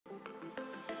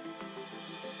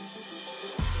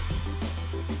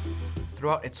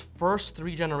Throughout its first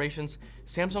 3 generations,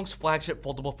 Samsung's flagship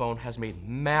foldable phone has made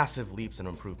massive leaps and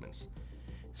improvements.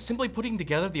 Simply putting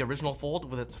together the original Fold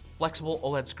with its flexible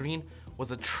OLED screen was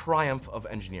a triumph of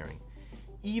engineering,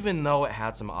 even though it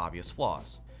had some obvious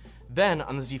flaws. Then,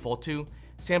 on the Z Fold 2,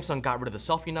 Samsung got rid of the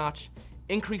selfie notch,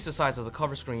 increased the size of the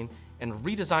cover screen, and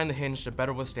redesigned the hinge to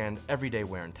better withstand everyday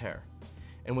wear and tear.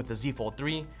 And with the Z Fold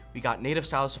 3, we got native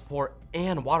stylus support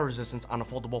and water resistance on a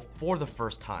foldable for the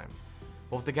first time.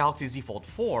 But with the Galaxy Z Fold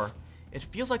 4, it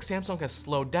feels like Samsung has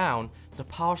slowed down to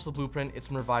polish the blueprint it's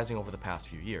been revising over the past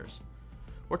few years.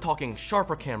 We're talking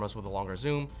sharper cameras with a longer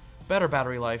zoom, better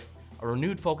battery life, a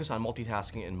renewed focus on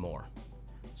multitasking, and more.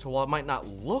 So while it might not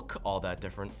look all that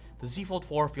different, the Z Fold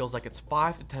 4 feels like it's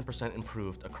 5 to 10%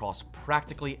 improved across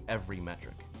practically every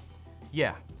metric.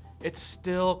 Yeah, it's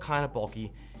still kind of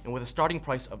bulky, and with a starting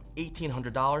price of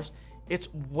 $1,800,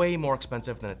 it's way more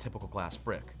expensive than a typical glass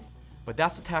brick. But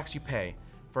that's the tax you pay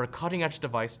for a cutting-edge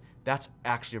device that's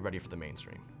actually ready for the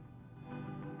mainstream.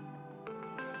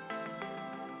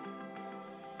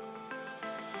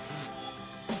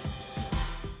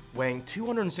 Weighing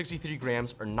 263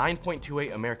 grams or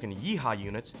 9.28 American Yeehaw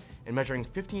units and measuring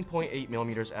 15.8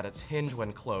 millimeters at its hinge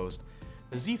when closed,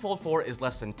 the Z Fold 4 is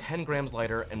less than 10 grams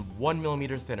lighter and 1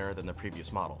 millimeter thinner than the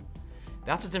previous model.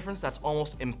 That's a difference that's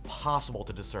almost impossible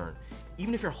to discern,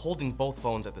 even if you're holding both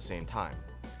phones at the same time.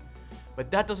 But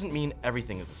that doesn't mean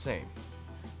everything is the same.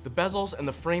 The bezels and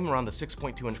the frame around the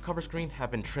 6.2-inch cover screen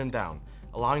have been trimmed down,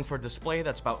 allowing for a display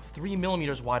that's about 3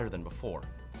 millimeters wider than before.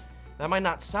 That might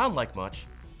not sound like much,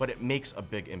 but it makes a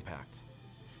big impact.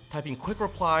 Typing quick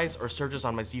replies or searches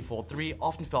on my Z Fold 3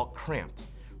 often felt cramped,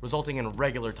 resulting in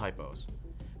regular typos.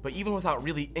 But even without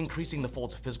really increasing the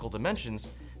Fold's physical dimensions,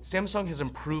 Samsung has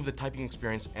improved the typing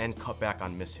experience and cut back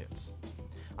on mishits.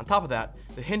 On top of that,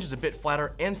 the hinge is a bit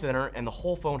flatter and thinner, and the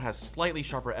whole phone has slightly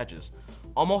sharper edges,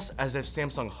 almost as if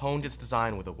Samsung honed its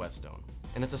design with a whetstone.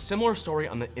 And it's a similar story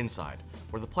on the inside,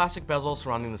 where the plastic bezels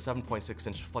surrounding the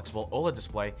 7.6-inch flexible OLED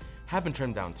display have been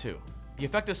trimmed down too. The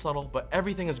effect is subtle, but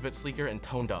everything is a bit sleeker and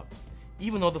toned up,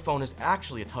 even though the phone is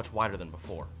actually a touch wider than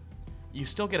before. You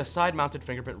still get a side-mounted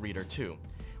fingerprint reader too,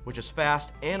 which is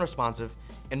fast and responsive,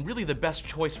 and really the best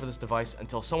choice for this device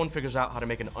until someone figures out how to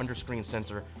make an under-screen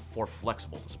sensor for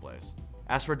flexible displays.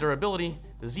 As for durability,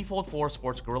 the Z Fold 4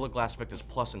 sports Gorilla Glass Victus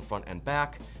Plus in front and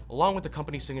back, along with the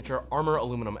company's signature Armor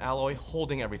aluminum alloy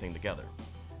holding everything together.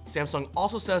 Samsung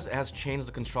also says it has changed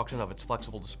the construction of its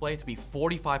flexible display to be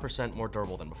 45% more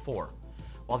durable than before,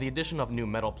 while the addition of new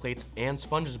metal plates and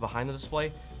sponges behind the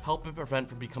display help it prevent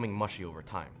from becoming mushy over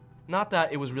time. Not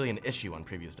that it was really an issue on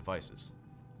previous devices.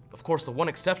 Of course, the one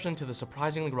exception to the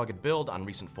surprisingly rugged build on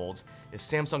recent Folds is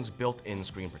Samsung's built-in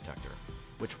screen protector,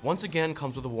 which once again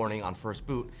comes with a warning on first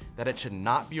boot that it should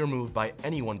not be removed by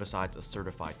anyone besides a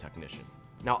certified technician.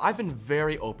 Now, I've been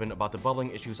very open about the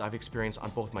bubbling issues I've experienced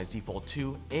on both my Z Fold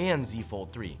 2 and Z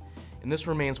Fold 3, and this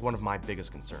remains one of my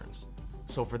biggest concerns.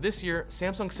 So for this year,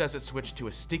 Samsung says it switched to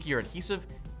a stickier adhesive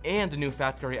and a new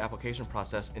factory application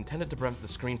process intended to prevent the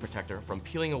screen protector from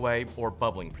peeling away or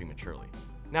bubbling prematurely.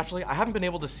 Naturally, I haven't been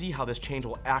able to see how this change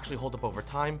will actually hold up over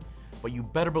time, but you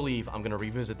better believe I'm going to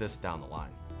revisit this down the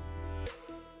line.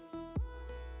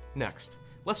 Next,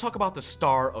 let's talk about the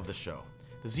star of the show,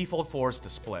 the Z Fold 4's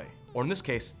display, or in this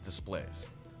case, displays.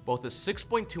 Both the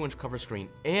 6.2-inch cover screen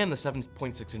and the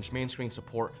 7.6-inch main screen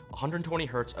support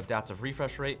 120Hz adaptive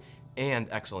refresh rate and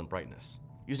excellent brightness.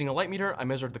 Using a light meter, I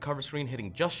measured the cover screen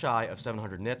hitting just shy of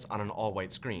 700 nits on an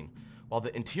all-white screen, while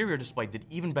the interior display did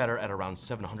even better at around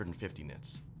 750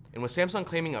 nits. And with Samsung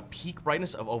claiming a peak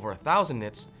brightness of over 1000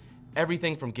 nits,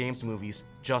 everything from games to movies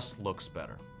just looks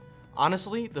better.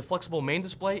 Honestly, the flexible main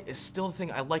display is still the thing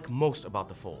I like most about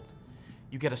the Fold.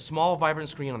 You get a small, vibrant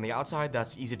screen on the outside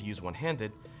that's easy to use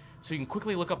one-handed, so you can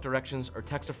quickly look up directions or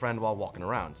text a friend while walking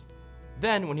around.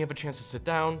 Then, when you have a chance to sit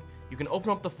down, you can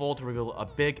open up the Fold to reveal a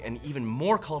big and even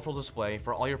more colorful display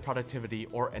for all your productivity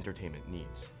or entertainment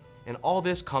needs. And all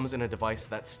this comes in a device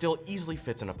that still easily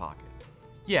fits in a pocket.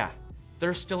 Yeah,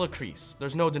 there's still a crease,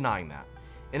 there's no denying that,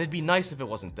 and it'd be nice if it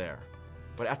wasn't there.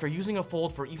 But after using a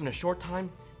Fold for even a short time,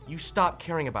 you stop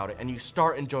caring about it and you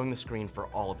start enjoying the screen for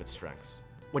all of its strengths.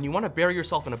 When you want to bury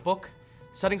yourself in a book,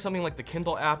 setting something like the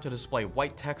Kindle app to display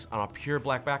white text on a pure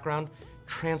black background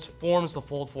transforms the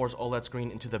Fold 4's OLED screen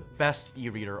into the best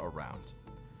e-reader around.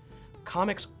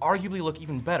 Comics arguably look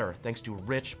even better thanks to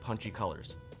rich, punchy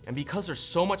colors. And because there's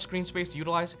so much screen space to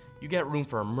utilize, you get room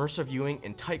for immersive viewing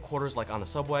in tight quarters like on the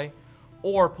subway,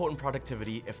 or potent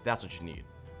productivity if that's what you need.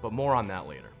 But more on that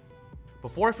later.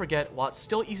 Before I forget, while it's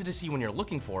still easy to see when you're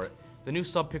looking for it, The new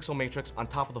sub-pixel matrix on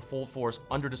top of the Fold 4's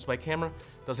under-display camera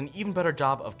does an even better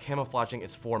job of camouflaging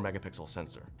its 4-megapixel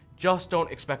sensor. Just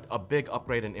don't expect a big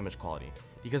upgrade in image quality,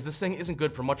 because this thing isn't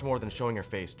good for much more than showing your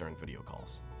face during video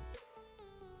calls.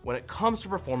 When it comes to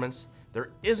performance, there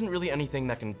isn't really anything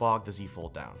that can bog the Z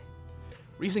Fold down.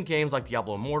 Recent games like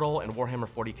Diablo Immortal and Warhammer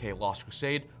 40k Lost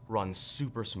Crusade run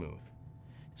super smooth.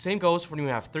 Same goes for when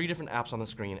you have 3 different apps on the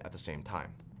screen at the same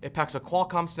time. It packs a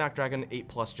Qualcomm Snapdragon 8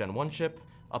 Plus Gen 1 chip,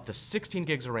 up to 16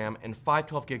 gigs of RAM and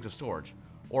 512 gigs of storage,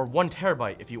 or 1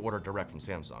 terabyte if you order direct from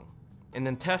Samsung. And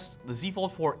in tests, the Z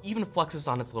Fold 4 even flexes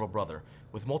on its little brother,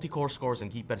 with multi-core scores in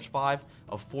Geekbench 5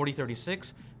 of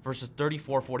 4036 versus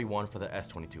 3441 for the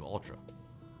S22 Ultra.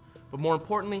 But more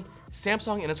importantly,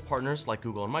 Samsung and its partners like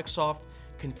Google and Microsoft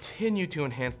continue to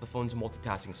enhance the phone's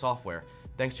multitasking software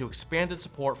thanks to expanded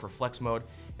support for Flex Mode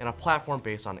and a platform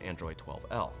based on Android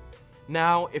 12L.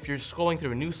 Now, if you're scrolling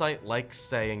through a new site like,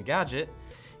 say, Engadget,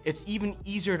 it's even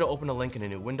easier to open a link in a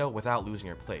new window without losing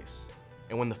your place.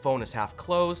 And when the phone is half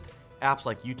closed, apps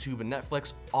like YouTube and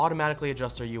Netflix automatically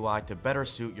adjust their UI to better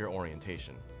suit your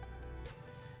orientation.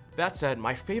 That said,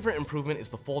 my favorite improvement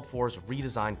is the Fold 4's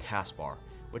redesigned taskbar,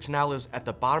 which now lives at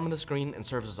the bottom of the screen and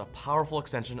serves as a powerful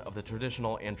extension of the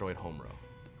traditional Android home row.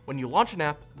 When you launch an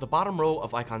app, the bottom row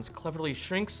of icons cleverly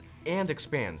shrinks and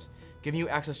expands, giving you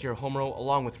access to your home row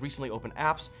along with recently opened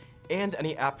apps and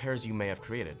any app pairs you may have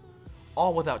created,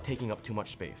 all without taking up too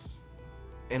much space.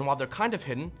 And while they're kind of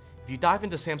hidden, if you dive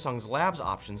into Samsung's Labs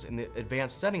options in the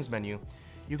advanced settings menu,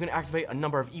 you can activate a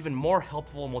number of even more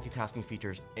helpful multitasking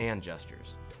features and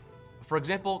gestures. For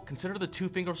example, consider the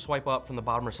 2-finger swipe up from the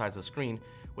bottom or sides of the screen,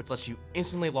 which lets you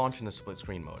instantly launch into split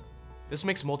screen mode. This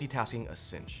makes multitasking a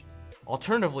cinch.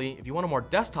 Alternatively, if you want a more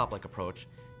desktop-like approach,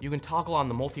 you can toggle on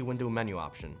the multi-window menu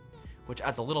option, which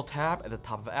adds a little tab at the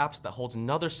top of apps that holds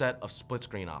another set of split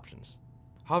screen options.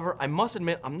 However, I must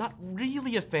admit I'm not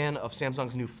really a fan of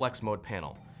Samsung's new Flex Mode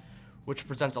panel, which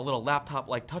presents a little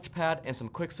laptop-like touchpad and some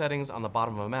quick settings on the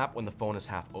bottom of a map when the phone is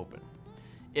half open.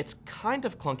 It's kind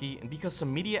of clunky, and because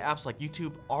some media apps like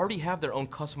YouTube already have their own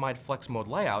customized Flex Mode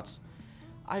layouts,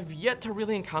 I've yet to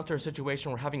really encounter a situation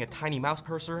where having a tiny mouse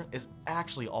cursor is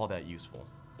actually all that useful.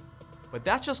 But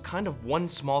that's just kind of one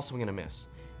small swing and a miss.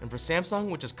 And for Samsung,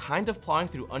 which is kind of plowing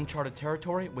through uncharted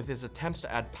territory with its attempts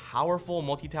to add powerful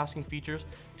multitasking features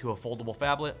to a foldable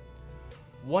phablet,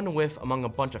 one whiff among a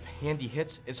bunch of handy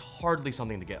hits is hardly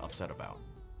something to get upset about.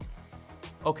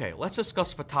 Okay, let's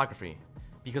discuss photography,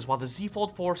 because while the Z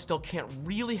Fold 4 still can't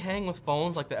really hang with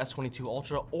phones like the S22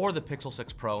 Ultra or the Pixel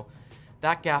 6 Pro,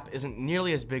 that gap isn't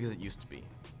nearly as big as it used to be.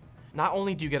 Not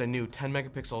only do you get a new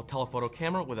 10-megapixel telephoto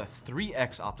camera with a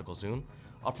 3x optical zoom,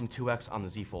 up from 2x on the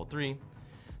Z Fold 3,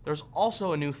 there's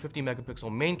also a new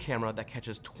 50-megapixel main camera that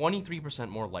catches 23%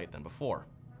 more light than before.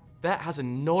 That has a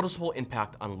noticeable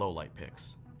impact on low-light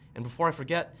pics. And before I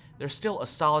forget, there's still a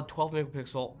solid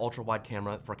 12-megapixel ultra-wide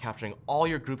camera for capturing all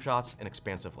your group shots and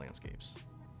expansive landscapes.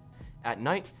 At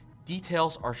night,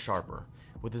 details are sharper,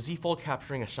 with the Z Fold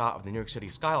capturing a shot of the New York City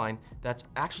skyline that's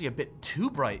actually a bit too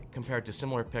bright compared to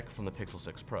similar pic from the Pixel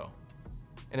 6 Pro.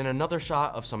 And in another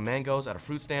shot of some mangoes at a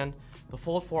fruit stand, the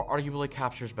Fold 4 arguably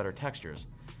captures better textures,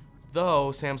 though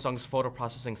Samsung's photo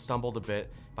processing stumbled a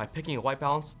bit by picking a white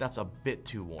balance that's a bit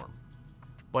too warm.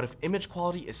 But if image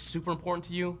quality is super important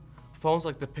to you, phones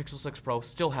like the Pixel 6 Pro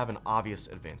still have an obvious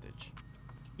advantage.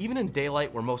 Even in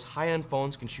daylight, where most high-end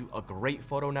phones can shoot a great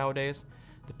photo nowadays,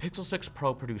 the Pixel 6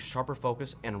 Pro produced sharper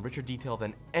focus and richer detail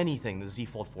than anything the Z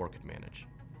Fold 4 could manage.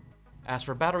 As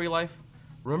for battery life,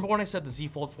 remember when I said the Z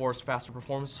Fold 4's faster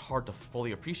performance is hard to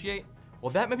fully appreciate?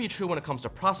 Well, that may be true when it comes to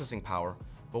processing power,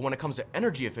 but when it comes to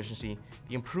energy efficiency,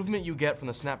 the improvement you get from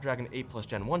the Snapdragon 8 Plus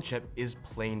Gen 1 chip is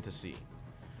plain to see.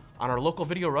 On our local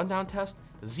video rundown test,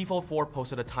 the Z Fold 4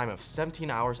 posted a time of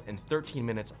 17 hours and 13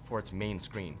 minutes for its main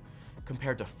screen,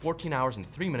 compared to 14 hours and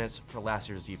 3 minutes for last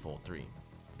year's Z Fold 3.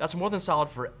 That's more than solid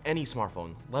for any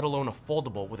smartphone, let alone a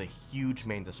foldable with a huge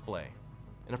main display.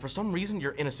 And if for some reason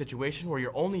you're in a situation where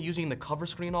you're only using the cover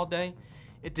screen all day,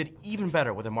 it did even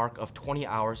better with a mark of 20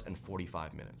 hours and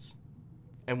 45 minutes.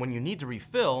 And when you need to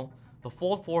refill, the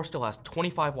Fold 4 still has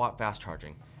 25-watt fast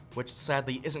charging, which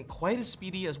sadly isn't quite as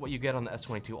speedy as what you get on the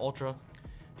S22 Ultra,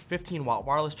 15-watt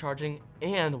wireless charging,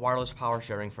 and wireless power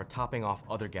sharing for topping off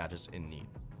other gadgets in need.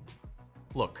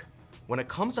 Look, when it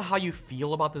comes to how you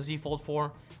feel about the Z Fold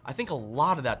 4, I think a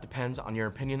lot of that depends on your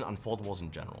opinion on foldables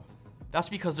in general. That's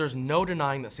because there's no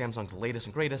denying that Samsung's latest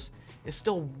and greatest is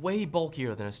still way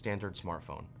bulkier than a standard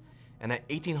smartphone. And at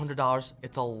 $1,800,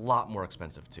 it's a lot more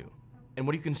expensive too. And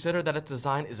when you consider that its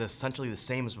design is essentially the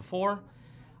same as before,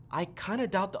 I kinda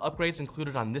doubt the upgrades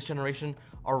included on this generation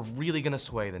are really gonna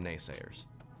sway the naysayers.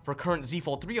 For current Z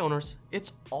Fold 3 owners,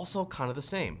 it's also kind of the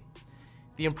same.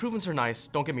 The improvements are nice,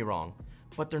 don't get me wrong,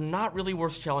 but they're not really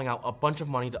worth shelling out a bunch of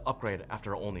money to upgrade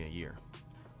after only a year.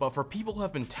 But for people who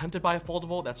have been tempted by a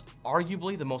foldable that's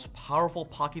arguably the most powerful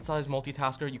pocket-sized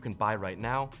multitasker you can buy right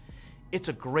now, it's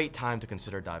a great time to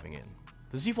consider diving in.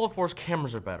 The Z Fold 4's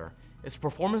cameras are better, its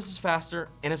performance is faster,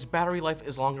 and its battery life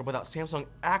is longer without Samsung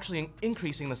actually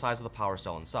increasing the size of the power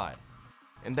cell inside.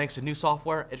 And thanks to new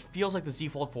software, it feels like the Z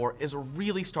Fold 4 is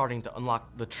really starting to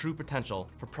unlock the true potential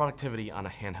for productivity on a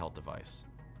handheld device.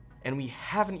 And we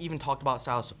haven't even talked about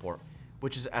stylus support,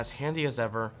 which is as handy as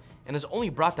ever, and is only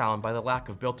brought down by the lack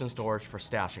of built-in storage for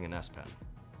stashing an S Pen.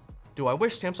 Do I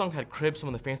wish Samsung had cribbed some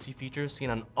of the fancy features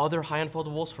seen on other high-end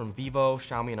foldables from Vivo,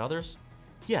 Xiaomi, and others?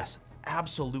 Yes,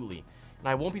 absolutely, and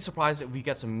I won't be surprised if we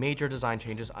get some major design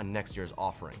changes on next year's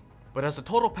offering. But as a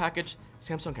total package,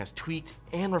 Samsung has tweaked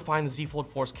and refined the Z Fold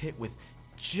 4's kit with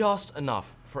just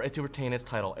enough for it to retain its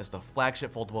title as the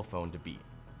flagship foldable phone to beat.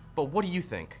 But what do you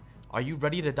think? Are you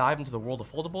ready to dive into the world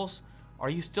of foldables? Are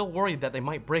you still worried that they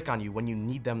might break on you when you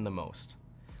need them the most?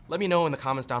 Let me know in the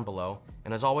comments down below,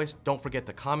 and as always, don't forget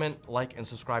to comment, like, and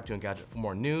subscribe to Engadget for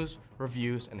more news,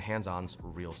 reviews, and hands-ons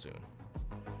real soon.